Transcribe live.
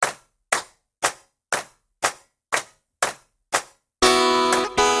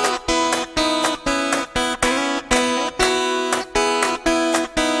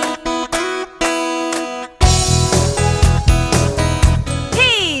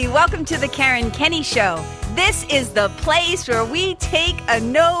Welcome to the Karen Kenny Show. This is the place where we take a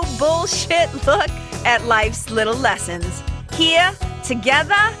no bullshit look at life's little lessons. Here,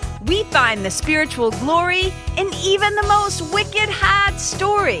 together, we find the spiritual glory in even the most wicked hard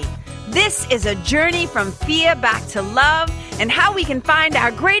story. This is a journey from fear back to love and how we can find our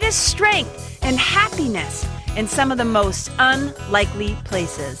greatest strength and happiness in some of the most unlikely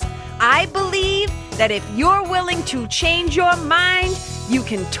places. I believe that if you're willing to change your mind, you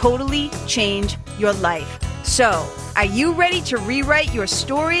can totally change your life. So, are you ready to rewrite your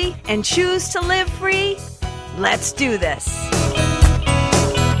story and choose to live free? Let's do this.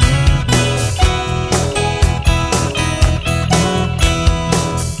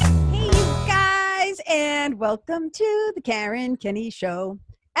 Hey, you guys, and welcome to the Karen Kenny Show,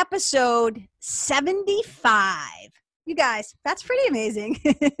 episode 75. You guys, that's pretty amazing.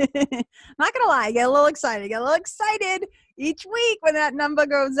 Not gonna lie, I get a little excited each week when that number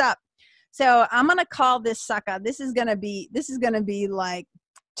goes up. So I'm gonna call this sucker. This is gonna be like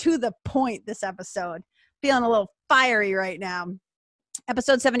to the point this episode. Feeling a little fiery right now.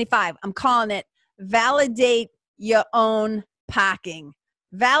 Episode 75. I'm calling it Validate Your Own Parking.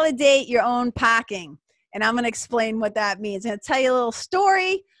 Validate your own parking. And I'm gonna explain what that means. I'm gonna tell you a little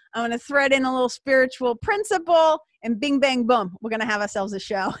story. I'm going to thread in a little spiritual principle, and bing, bang, boom, we're going to have ourselves a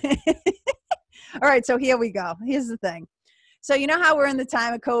show. All right, so here we go. Here's the thing. So you know how we're in the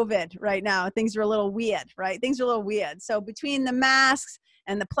time of COVID right now? Things are a little weird, right? Things are a little weird. So between the masks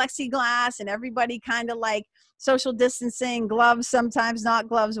and the plexiglass and everybody kind of like social distancing, gloves sometimes, not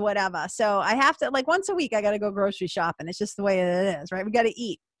gloves, whatever. So I have to, like once a week, I got to go grocery shopping. It's just the way it is, right? We got to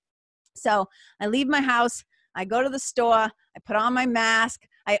eat. So I leave my house. I go to the store. I put on my mask.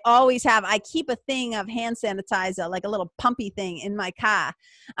 I keep a thing of hand sanitizer, like a little pumpy thing in my car,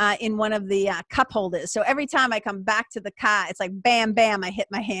 in one of the cup holders. So every time I come back to the car, it's like bam, bam, I hit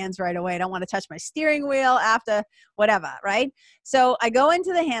my hands right away. I don't want to touch my steering wheel after whatever, right? So I go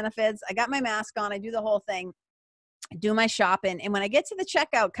into the Hannaford's, I got my mask on, I do the whole thing, I do my shopping. And when I get to the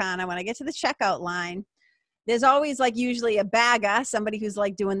checkout counter, when I get to the checkout line, there's always like usually a bagger, somebody who's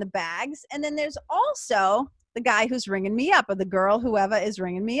like doing the bags. And then there's also the guy who's ringing me up, or the girl, whoever is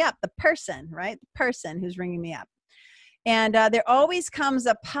ringing me up, the person, right? The person who's ringing me up. And there always comes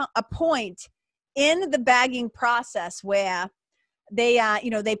a point in the bagging process where they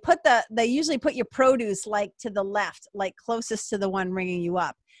usually put your produce like to the left, like closest to the one ringing you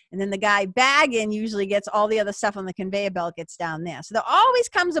up. And then the guy bagging usually gets all the other stuff on the conveyor belt gets down there. So there always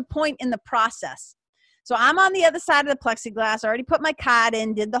comes a point in the process. So I'm on the other side of the plexiglass, already put my card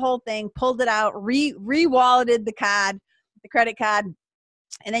in, did the whole thing, pulled it out, re-walleted the card, the credit card.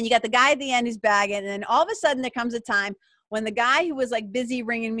 And then you got the guy at the end who's bagging. And then all of a sudden there comes a time when the guy who was like busy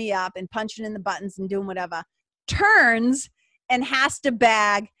ringing me up and punching in the buttons and doing whatever turns and has to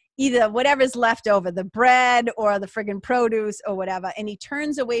bag either whatever's left over, the bread or the friggin' produce or whatever. And he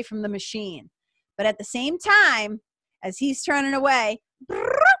turns away from the machine. But at the same time, as he's turning away,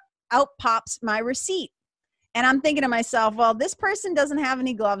 out pops my receipt. And I'm thinking to myself, well, this person doesn't have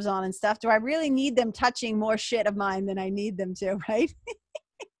any gloves on and stuff. Do I really need them touching more shit of mine than I need them to, right?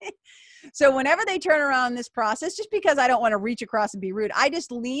 So whenever they turn around this process, just because I don't want to reach across and be rude, I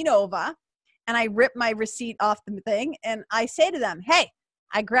just lean over and I rip my receipt off the thing. And I say to them, hey,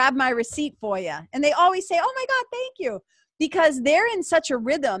 I grabbed my receipt for you. And they always say, oh my God, thank you. Because they're in such a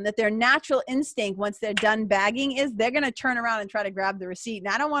rhythm that their natural instinct, once they're done bagging, is they're going to turn around and try to grab the receipt.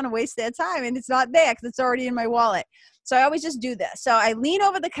 And I don't want to waste their time. And it's not there because it's already in my wallet. So I always just do this. So I lean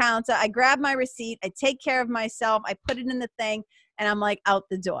over the counter. I grab my receipt. I take care of myself. I put it in the thing. And I'm like out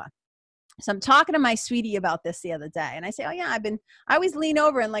the door. So I'm talking to my sweetie about this the other day. And I say, oh yeah, I always lean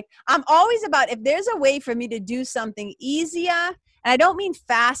over and like, I'm always about, if there's a way for me to do something easier, and I don't mean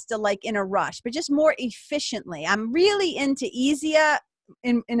faster, like in a rush, but just more efficiently. I'm really into easier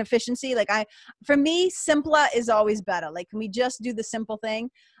in efficiency. Like for me, simpler is always better. Like, can we just do the simple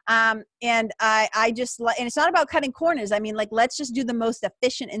thing? And and it's not about cutting corners. I mean, like, let's just do the most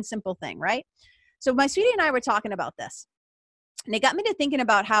efficient and simple thing, right? So my sweetie and I were talking about this. And it got me to thinking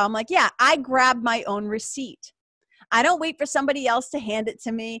about how I'm like, yeah, I grab my own receipt. I don't wait for somebody else to hand it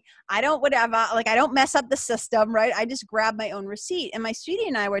to me. I don't I don't mess up the system, right? I just grab my own receipt. And my sweetie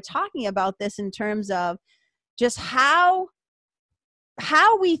and I were talking about this in terms of just how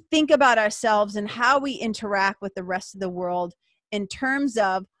we think about ourselves and how we interact with the rest of the world in terms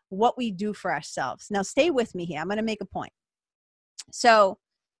of what we do for ourselves. Now, stay with me here. I'm going to make a point. So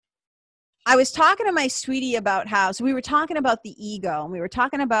I was talking to my sweetie about so we were talking about the ego, and we were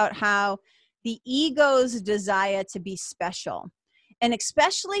talking about how the ego's desire to be special. And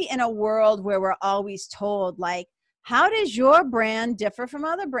especially in a world where we're always told, like, How does your brand differ from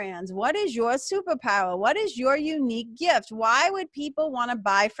other brands? What is your superpower? What is your unique gift? Why would people want to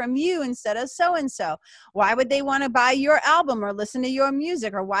buy from you instead of so-and-so? Why would they want to buy your album or listen to your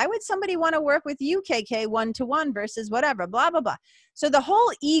music? Or why would somebody want to work with you, KK, one-to-one versus whatever, blah, blah, blah. So the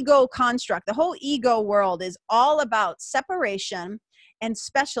whole ego construct, the whole ego world is all about separation and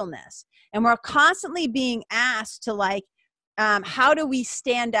specialness. And we're constantly being asked to like, how do we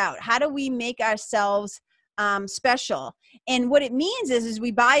stand out? How do we make ourselves special? And what it means is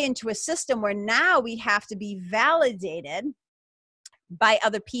we buy into a system where now we have to be validated by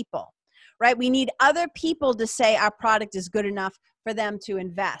other people, right? We need other people to say our product is good enough for them to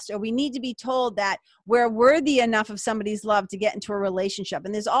invest, or we need to be told that we're worthy enough of somebody's love to get into a relationship.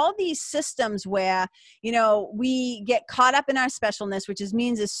 And there's all these systems where, you know, we get caught up in our specialness, which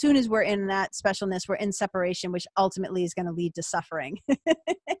means as soon as we're in that specialness, we're in separation, which ultimately is going to lead to suffering.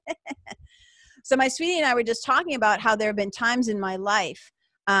 So my sweetie and I were just talking about how there have been times in my life,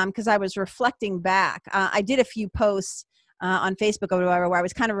 because I was reflecting back. I did a few posts on Facebook or whatever, where I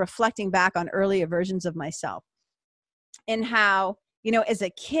was kind of reflecting back on earlier versions of myself and how, you know, as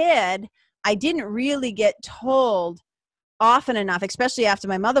a kid, I didn't really get told often enough, especially after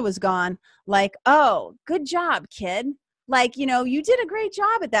my mother was gone, like, oh, good job, kid. Like, you know, you did a great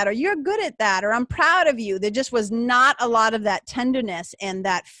job at that, or you're good at that, or I'm proud of you. There just was not a lot of that tenderness and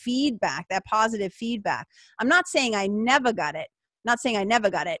that feedback, that positive feedback. I'm not saying I never got it,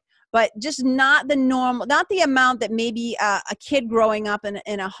 but just not the normal, not the amount that maybe a kid growing up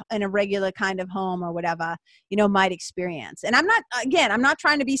in a regular kind of home or whatever, you know, might experience. And I'm not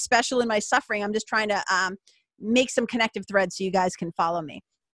trying to be special in my suffering. I'm just trying to make some connective threads so you guys can follow me.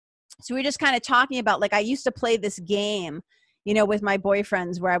 So we're just kind of talking about, like, I used to play this game, you know, with my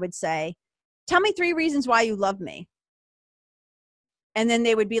boyfriends where I would say, tell me 3 reasons why you love me. And then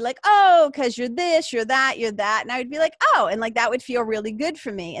they would be like, oh, because you're this, you're that, you're that. And I would be like, oh, and like that would feel really good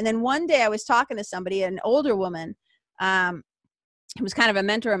for me. And then one day I was talking to somebody, an older woman, who was kind of a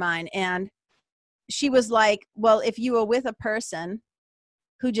mentor of mine. And she was like, well, if you were with a person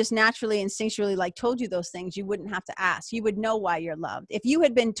who just naturally, instinctually like told you those things, you wouldn't have to ask. You would know why you're loved. If you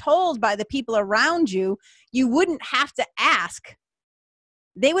had been told by the people around you, you wouldn't have to ask.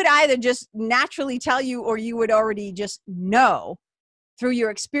 They would either just naturally tell you, or you would already just know through your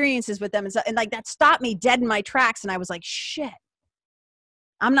experiences with them. And like that stopped me dead in my tracks. And I was like, shit,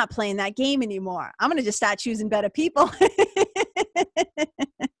 I'm not playing that game anymore. I'm going to just start choosing better people.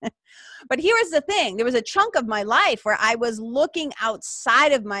 But here was the thing. There was a chunk of my life where I was looking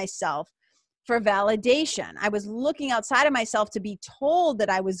outside of myself for validation. I was looking outside of myself to be told that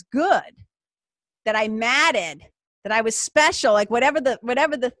I was good, that I mattered, that I was special, like whatever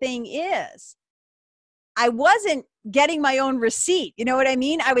the thing is. I wasn't getting my own receipt. You know what I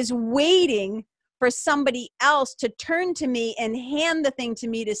mean? I was waiting for somebody else to turn to me and hand the thing to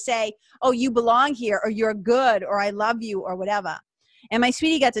me to say, oh, you belong here, or you're good, or I love you, or whatever. And my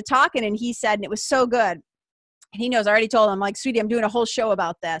sweetie got to talking, and he said, and it was so good. And he knows, I already told him, like, sweetie, I'm doing a whole show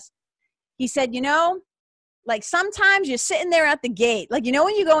about this. He said, you know, like sometimes you're sitting there at the gate. Like, you know,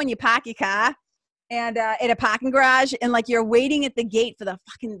 when you go and you park your car and in a parking garage, and like you're waiting at the gate for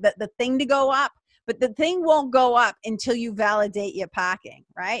the thing to go up, but the thing won't go up until you validate your parking,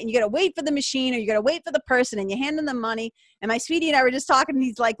 right? And you got to wait for the machine, or you got to wait for the person, and you hand them the money. And my sweetie and I were just talking, and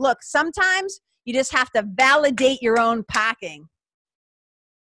he's like, look, sometimes you just have to validate your own parking.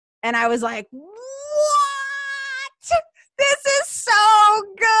 And I was like, what? This is so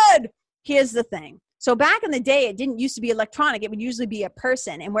good. Here's the thing. So back in the day, it didn't used to be electronic. It would usually be a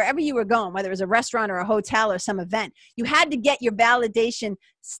person. And wherever you were going, whether it was a restaurant or a hotel or some event, you had to get your validation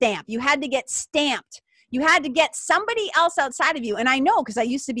stamp. You had to get stamped. You had to get somebody else outside of you. And I know, because I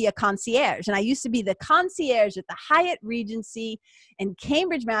used to be a concierge, and I used to be the concierge at the Hyatt Regency in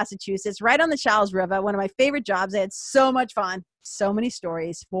Cambridge, Massachusetts, right on the Charles River. One of my favorite jobs. I had so much fun. So many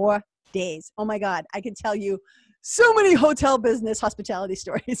stories, 4 days. Oh my God. I could tell you so many hotel business hospitality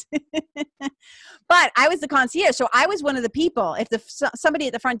stories. But I was the concierge. So I was one of the people. If somebody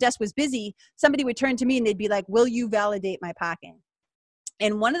at the front desk was busy, somebody would turn to me and they'd be like, will you validate my parking?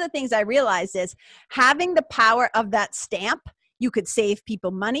 And one of the things I realized is having the power of that stamp. You could save people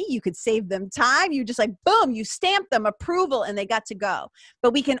money. You could save them time. You just like, boom, you stamp them approval and they got to go.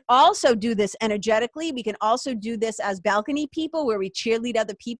 But we can also do this energetically. We can also do this as balcony people, where we cheerlead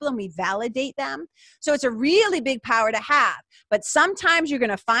other people and we validate them. So it's a really big power to have. But sometimes you're going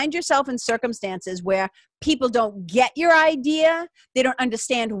to find yourself in circumstances where people don't get your idea. They don't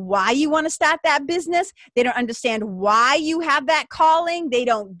understand why you want to start that business. They don't understand why you have that calling. They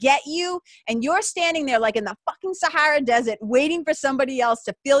don't get you. And you're standing there like in the fucking Sahara Desert waiting for somebody else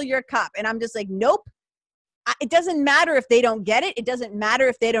to fill your cup. And I'm just like, nope. it doesn't matter if they don't get it. It doesn't matter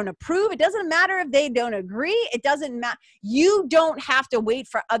if they don't approve. It doesn't matter if they don't agree. It doesn't matter. You don't have to wait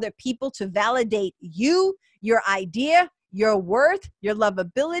for other people to validate you, your idea, your worth, your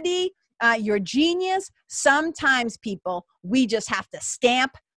lovability, your genius. Sometimes, people, we just have to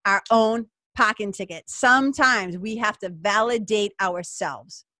stamp our own parking ticket. Sometimes we have to validate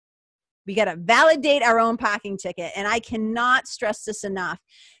ourselves. We got to validate our own parking ticket. And I cannot stress this enough.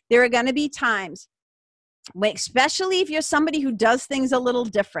 There are going to be times when, especially if you're somebody who does things a little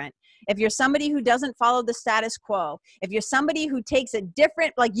different, if you're somebody who doesn't follow the status quo, if you're somebody who takes a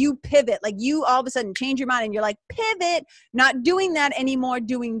different, like you pivot, like you all of a sudden change your mind and you're like, pivot, not doing that anymore,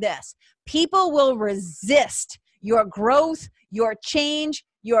 doing this. People will resist your growth, your change,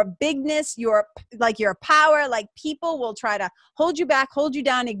 your bigness, your power. Like people will try to hold you back, hold you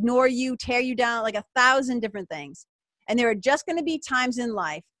down, ignore you, tear you down, like 1,000 different things. And there are just going to be times in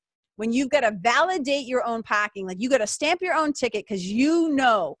life when you've got to validate your own parking, like you got to stamp your own ticket because you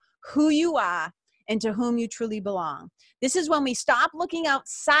know who you are and to whom you truly belong. This is when we stop looking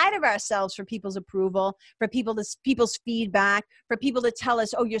outside of ourselves for people's approval, for people's feedback, for people to tell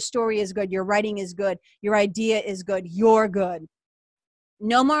us, oh, your story is good, your writing is good, your idea is good, you're good.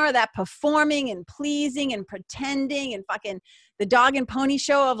 No more of that performing and pleasing and pretending and fucking the dog and pony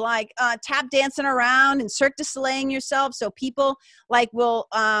show of like tap dancing around and Cirque du Soleil yourself so people like will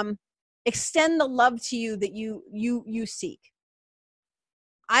extend the love to you that you seek.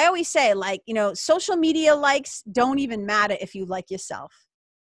 I always say, like, you know, social media likes don't even matter if you like yourself.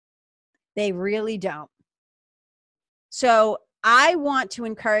 They really don't. So I want to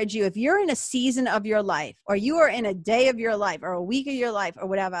encourage you, if you're in a season of your life or you are in a day of your life or a week of your life or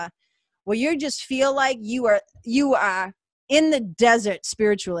whatever, where you just feel like you are in the desert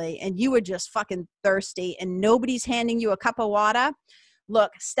spiritually and you are just fucking thirsty and nobody's handing you a cup of water,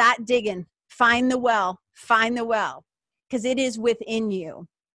 look, start digging, find the well, because it is within you.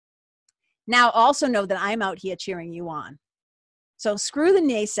 Now also know that I'm out here cheering you on. So screw the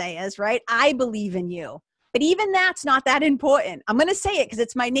naysayers, right? I believe in you. But even that's not that important. I'm going to say it because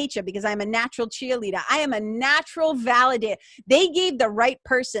it's my nature, because I'm a natural cheerleader. I am a natural validator. They gave the right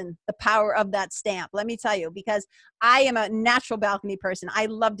person the power of that stamp, let me tell you, because I am a natural balcony person. I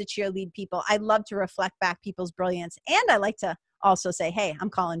love to cheerlead people. I love to reflect back people's brilliance. And I like to also say, hey, I'm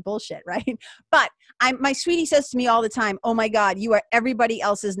calling bullshit, right? But my sweetie says to me all the time, oh my God, you are everybody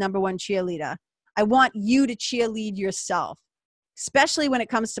else's number one cheerleader. I want you to cheerlead yourself. Especially when it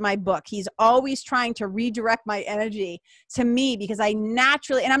comes to my book. He's always trying to redirect my energy to me because I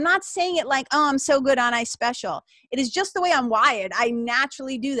naturally, and I'm not saying it like, oh, I'm so good, aren't I special? It is just the way I'm wired. I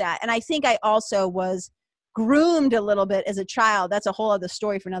naturally do that. And I think I also was groomed a little bit as a child. That's a whole other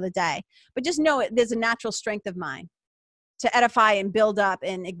story for another day. But just know it, there's a natural strength of mine to edify and build up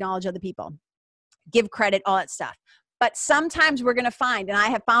and acknowledge other people, give credit, all that stuff. But sometimes we're going to find, and I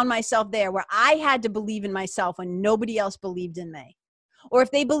have found myself there, where I had to believe in myself when nobody else believed in me. Or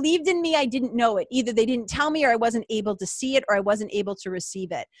if they believed in me, I didn't know it. Either they didn't tell me or I wasn't able to see it or I wasn't able to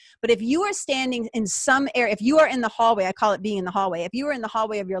receive it. But if you are standing in some area, if you are in the hallway, I call it being in the hallway. If you are in the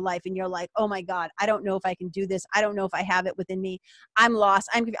hallway of your life and you're like, oh my God, I don't know if I can do this. I don't know if I have it within me. I'm lost.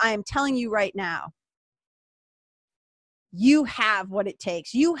 I am telling you right now, you have what it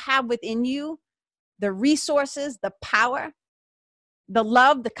takes. You have within you the resources, the power, the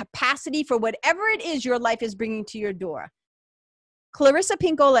love, the capacity for whatever it is your life is bringing to your door. Clarissa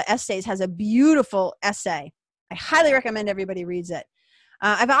Pinkola Essays has a beautiful essay. I highly recommend everybody reads it.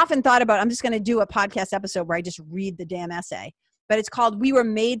 I've often thought about, I'm just going to do a podcast episode where I just read the damn essay, but it's called We Were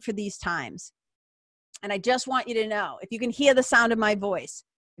Made for These Times. And I just want you to know, if you can hear the sound of my voice,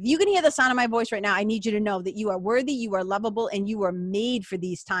 if you can hear the sound of my voice right now, I need you to know that you are worthy, you are lovable, and you are made for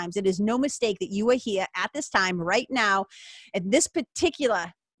these times. It is no mistake that you are here at this time right now, at this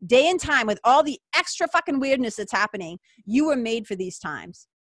particular day and time, with all the extra fucking weirdness that's happening. You were made for these times.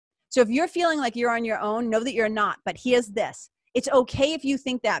 So if you're feeling like you're on your own, know that you're not. But here's this. It's okay if you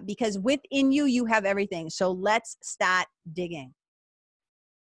think that, because within you, you have everything. So let's start digging.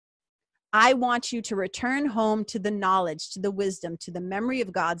 I want you to return home to the knowledge, to the wisdom, to the memory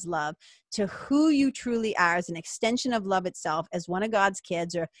of God's love, to who you truly are as an extension of love itself, as one of God's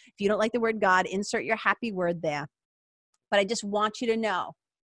kids. Or if you don't like the word God, insert your happy word there. But I just want you to know,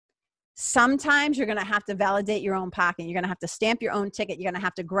 sometimes you're going to have to validate your own parking. You're going to have to stamp your own ticket. You're going to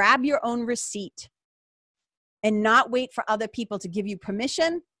have to grab your own receipt and not wait for other people to give you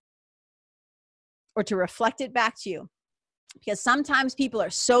permission or to reflect it back to you. Because sometimes people are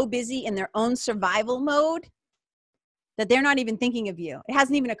so busy in their own survival mode that they're not even thinking of you. It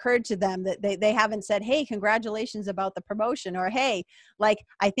hasn't even occurred to them that they haven't said, hey, congratulations about the promotion, or hey, like,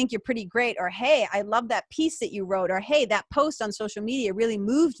 I think you're pretty great, or hey, I love that piece that you wrote, or hey, that post on social media really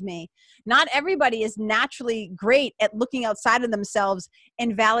moved me. Not everybody is naturally great at looking outside of themselves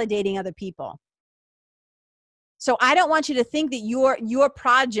and validating other people. So I don't want you to think that your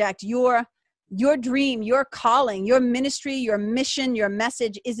project, your dream, your calling, your ministry, your mission, your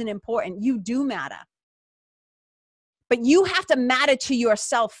message isn't important. You do matter. But you have to matter to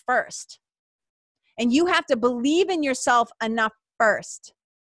yourself first. And you have to believe in yourself enough first.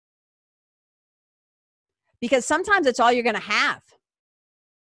 Because sometimes it's all you're going to have.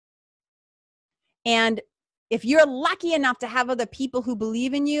 And if you're lucky enough to have other people who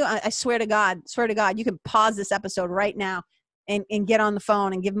believe in you, I swear to God, you can pause this episode right now and get on the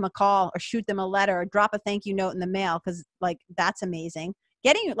phone and give them a call, or shoot them a letter, or drop a thank you note in the mail. Because like, that's amazing.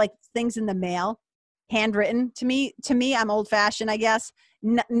 Getting like things in the mail, handwritten, to me, I'm old fashioned, I guess.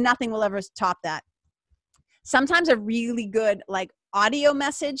 Nothing will ever top that. Sometimes a really good like audio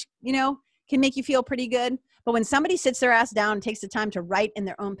message, can make you feel pretty good. But when somebody sits their ass down and takes the time to write in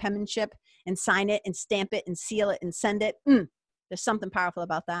their own penmanship and sign it and stamp it and seal it and send it, there's something powerful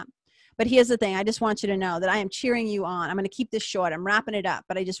about that. But here's the thing. I just want you to know that I am cheering you on. I'm going to keep this short. I'm wrapping it up,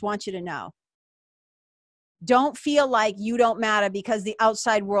 but I just want you to know. Don't feel like you don't matter because the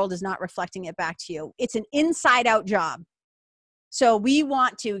outside world is not reflecting it back to you. It's an inside out job. So we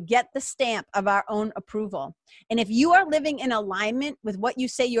want to get the stamp of our own approval. And if you are living in alignment with what you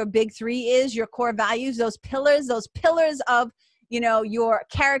say your big three is, your core values, those pillars of, your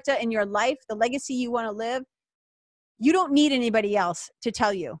character in your life, the legacy you want to live, you don't need anybody else to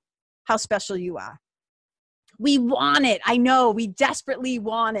tell you how special you are. We want it. I know we desperately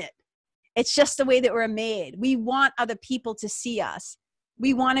want it. It's just the way that we're made. We want other people to see us.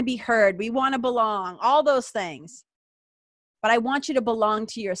 We want to be heard. We want to belong, all those things. But I want you to belong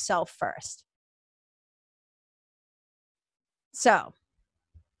to yourself first. So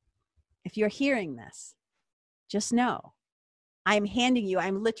if you're hearing this, just know I'm handing you,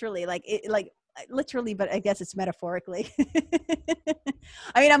 I'm literally literally, but I guess it's metaphorically.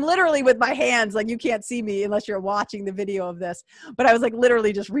 I mean, I'm literally with my hands, like you can't see me unless you're watching the video of this, but I was like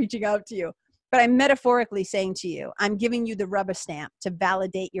literally just reaching out to you. But I'm metaphorically saying to you, I'm giving you the rubber stamp to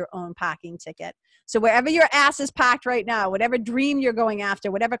validate your own parking ticket. So wherever your ass is parked right now, whatever dream you're going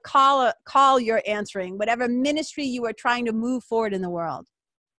after, whatever call you're answering, whatever ministry you are trying to move forward in the world,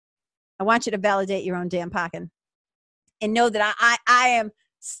 I want you to validate your own damn parking. And know that I am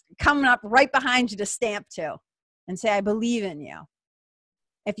coming up right behind you to stamp to and say, I believe in you.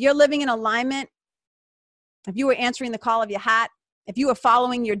 If you're living in alignment, if you were answering the call of your heart, if you are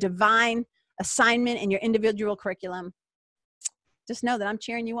following your divine assignment and your individual curriculum, just know that I'm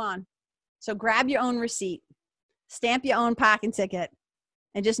cheering you on. So grab your own receipt, stamp your own parking ticket,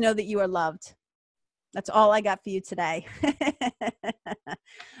 and just know that you are loved. That's all I got for you today.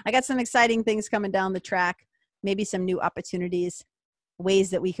 I got some exciting things coming down the track, maybe some new opportunities,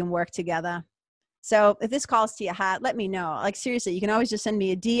 ways that we can work together. So if this calls to your heart, let me know. Like seriously, you can always just send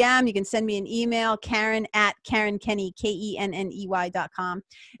me a DM. You can send me an email, Karen@KarenKenney, KENNEY.com.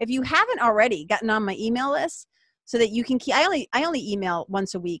 If you haven't already gotten on my email list so that you can keep, I only email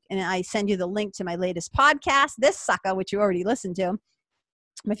once a week, and I send you the link to my latest podcast, this sucker, which you already listened to.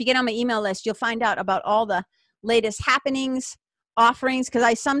 If you get on my email list, you'll find out about all the latest happenings, offerings, because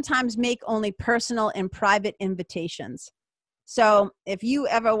I sometimes make only personal and private invitations. So if you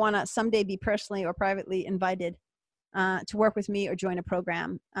ever want to someday be personally or privately invited to work with me or join a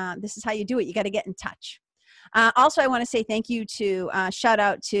program, this is how you do it. You got to get in touch. Also, I want to say thank you to, shout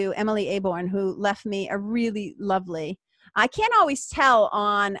out to Emily Aborn, who left me a really lovely, I can't always tell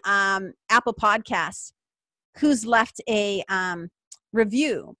on Apple Podcasts who's left a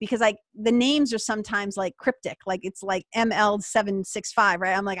review, because the names are sometimes like cryptic, like it's like ML765,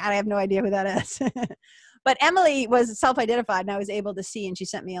 right? I'm like, I have no idea who that is. But Emily was self-identified, and I was able to see, and she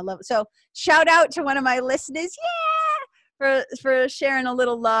sent me a love. So shout out to one of my listeners. Yeah. For sharing a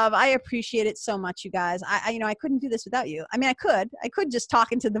little love. I appreciate it so much, you guys. I couldn't do this without you. I mean, I could just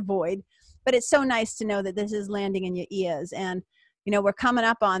talk into the void, but it's so nice to know that this is landing in your ears. And, we're coming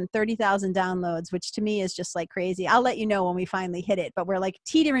up on 30,000 downloads, which to me is just like crazy. I'll let you know when we finally hit it, but we're like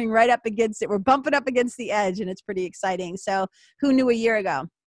teetering right up against it. We're bumping up against the edge, and it's pretty exciting. So who knew a year ago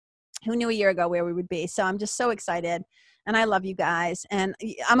where we would be? So I'm just so excited. And I love you guys. And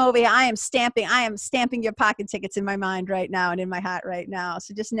I'm over here. I am stamping your pocket tickets in my mind right now and in my heart right now.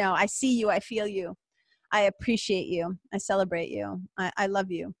 So just know I see you. I feel you. I appreciate you. I celebrate you. I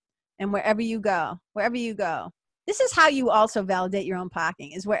love you. And wherever you go, this is how you also validate your own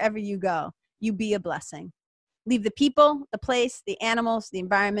parking, is wherever you go, you be a blessing. leave the people, the place, the animals, the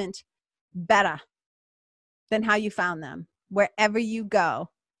environment better than how you found them. Wherever you go,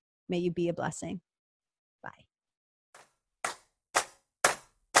 may you be a blessing. Bye.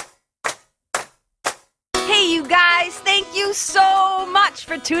 Hey, you guys, thank you so much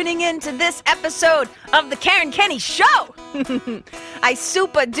for tuning in to this episode of The Karen Kenney Show. I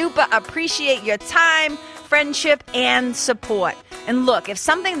super duper appreciate your time, friendship, and support. And look, if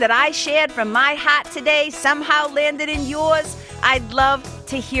something that I shared from my heart today somehow landed in yours, I'd love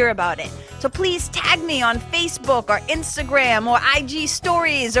to hear about it. So please tag me on Facebook or Instagram or IG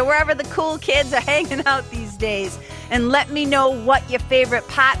stories or wherever the cool kids are hanging out these days, and let me know what your favorite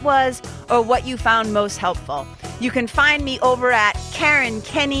part was or what you found most helpful. You can find me over at Karen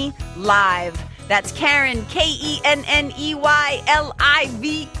Kenney Live. That's Karen, KenneYlive.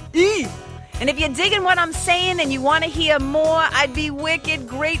 And if you're digging what I'm saying and you want to hear more, I'd be wicked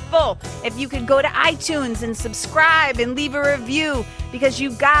grateful if you could go to iTunes and subscribe and leave a review, because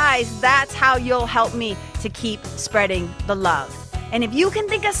you guys, that's how you'll help me to keep spreading the love. And if you can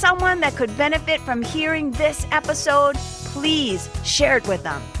think of someone that could benefit from hearing this episode, please share it with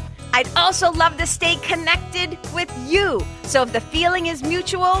them. I'd also love to stay connected with you. So if the feeling is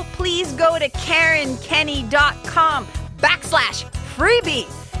mutual, please go to KarenKenney.com/freebie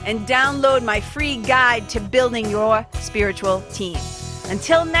and download my free guide to building your spiritual team.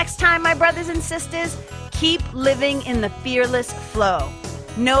 Until next time, my brothers and sisters, keep living in the fearless flow.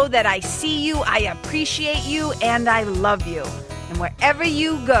 Know that I see you, I appreciate you, and I love you. And wherever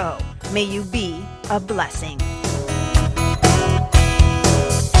you go, may you be a blessing.